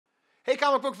Hey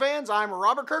comic book fans, I'm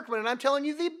Robert Kirkman and I'm telling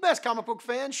you the best comic book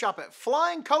fans shop at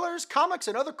Flying Colors, Comics,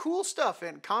 and other cool stuff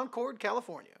in Concord,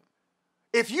 California.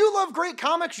 If you love great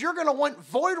comics, you're going to want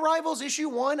Void Rivals Issue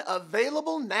 1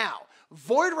 available now.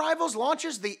 Void Rivals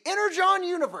launches the Energon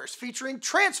universe featuring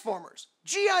Transformers,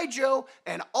 G.I. Joe,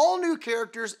 and all new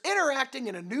characters interacting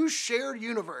in a new shared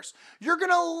universe. You're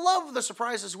going to love the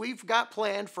surprises we've got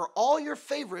planned for all your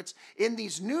favorites in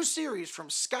these new series from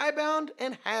Skybound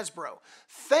and Hasbro.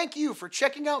 Thank you for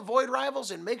checking out Void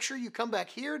Rivals and make sure you come back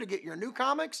here to get your new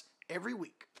comics every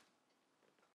week.